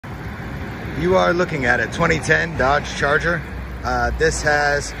You are looking at a 2010 Dodge Charger. This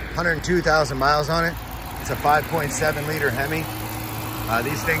has 102,000 miles on it. It's a 5.7 liter HEMI.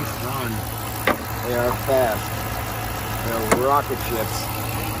 These things run. They are fast. They're rocket ships.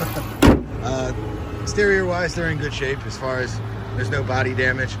 Exterior wise, they're in good shape as far as there's no body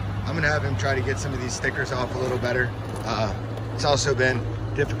damage. I'm gonna have him try to get some of these stickers off a little better. It's also been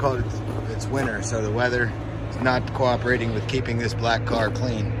difficult. It's winter, so the weather is not cooperating with keeping this black car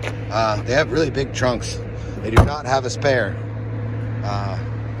clean. They have really big trunks. They do not have a spare.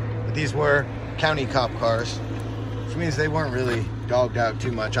 But these were county cop cars, which means they weren't really dogged out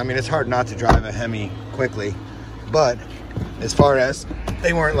too much. I mean, it's hard not to drive a HEMI quickly, but as far as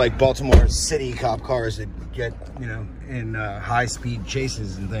they weren't like Baltimore City cop cars that get, you know, in high-speed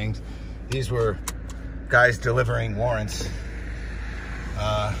chases and things. These were guys delivering warrants,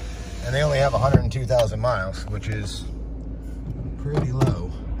 and they only have 102,000 miles, which is pretty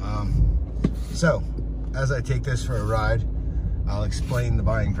low. So, as I take this for a ride, I'll explain the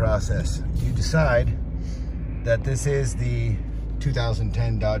buying process. You decide that this is the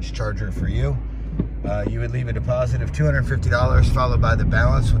 2010 Dodge Charger for you. You would leave a deposit of $250 followed by the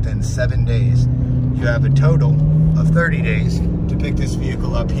balance within 7 days. You have a total of 30 days to pick this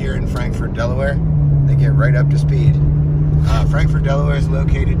vehicle up here in Frankfort, Delaware. They get right up to speed. Frankfort, Delaware is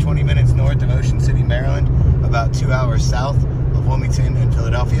located 20 minutes north of Ocean City, Maryland, about 2 hours south of Wilmington and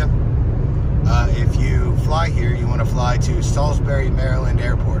Philadelphia. If you fly here, you want to fly to Salisbury, Maryland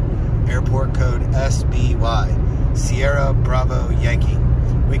Airport. Airport code SBY, Sierra Bravo Yankee.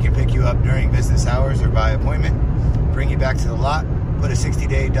 We can pick you up during business hours or by appointment, bring you back to the lot, put a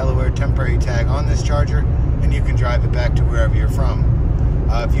 60-day Delaware temporary tag on this Charger, and you can drive it back to wherever you're from.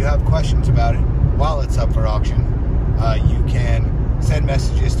 If you have questions about it while it's up for auction, you can send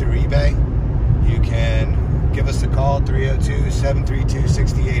messages through eBay. You can give us a call,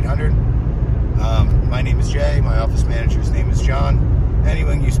 302-732-6800. My name is Jay. My office manager's name is John.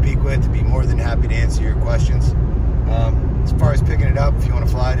 Anyone you speak with, would be more than happy to answer your questions. As far as picking it up, if you want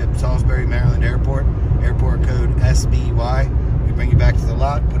to fly to Salisbury, Maryland Airport, airport code SBY, we bring you back to the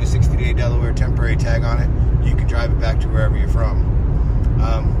lot, put a 60-day Delaware temporary tag on it. You can drive it back to wherever you're from.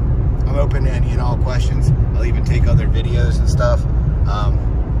 I'm open to any and all questions. I'll even take other videos and stuff.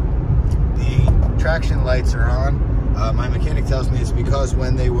 The traction lights are on. My mechanic tells me it's because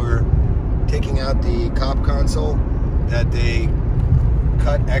when they were taking out the cop console that they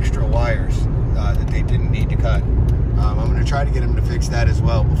cut extra wires that they didn't need to cut. I'm going to try to get him to fix that as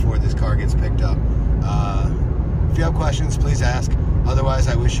well before this car gets picked up. If you have questions, please ask. Otherwise,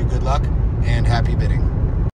 I wish you good luck and happy bidding.